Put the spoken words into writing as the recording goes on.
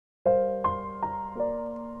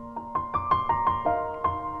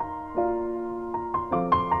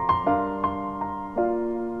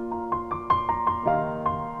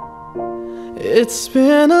It's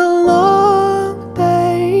been a long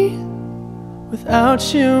day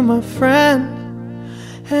without you, my friend,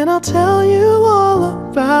 and I'll tell you all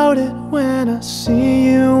about it when I see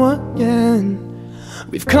you again.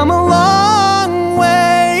 We've come a long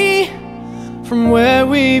way from where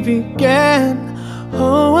we began.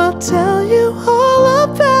 Oh, I'll tell you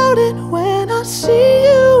all about it when I see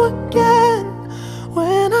you again.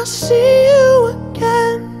 When I see you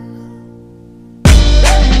again.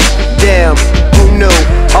 Damn, who knew?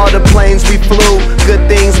 All the planes we flew, good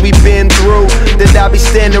things we've been through, that I'll be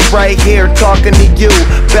standing right here talking to you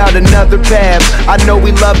about another path. I know we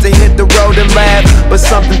love to hit the road and laugh, but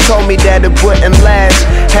something told me that it wouldn't last.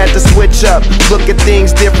 Had to switch up, look at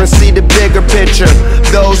things different, see the bigger picture.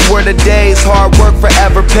 Those were the days, hard work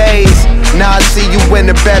forever pays. Now I see you in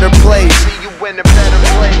a better place.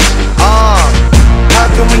 How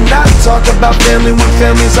can we not talk about family when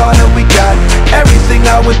family's all that we got? Everything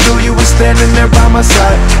I went through, you were standing there by my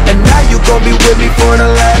side, and now you gon' be with me for the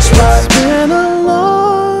last ride. It's been a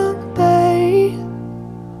long day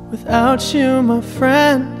without you, my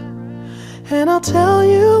friend, and I'll tell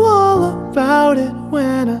you all about it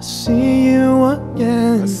when I see you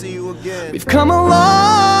again. We've come a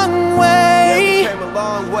long way,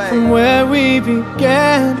 from where we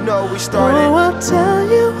began. You know we started. Oh, I'll tell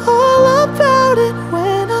you all about it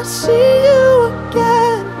when I see you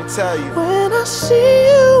again. Let me tell you. When I see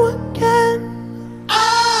you again.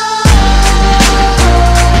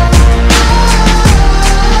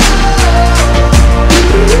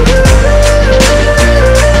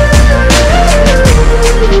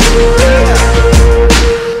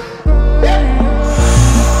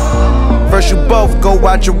 First you both go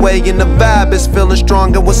out your way and the vibe is feeling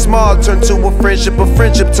strong, and what's small turn to a friendship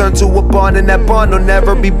turn to a bond, and that bond will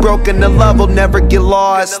never be broken, the love will never get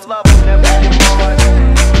lost.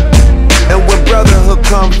 And when brotherhood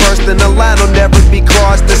come first, then the line will never be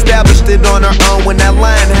crossed. Established it on our own when that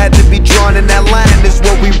line had to be drawn, and that line is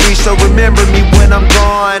what we reach, so remember me when I'm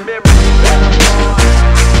gone.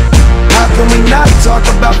 How can we not talk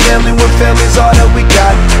about family when family's all that we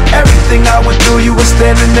got? Everything I went through, you were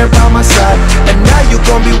standing there by my side, and now you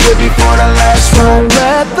gon' be with me for the last ride. Don't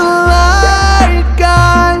let the light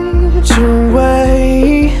guide your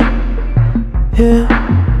way. Yeah.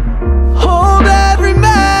 Hold every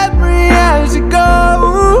memory as you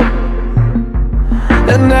go,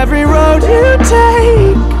 and every road you take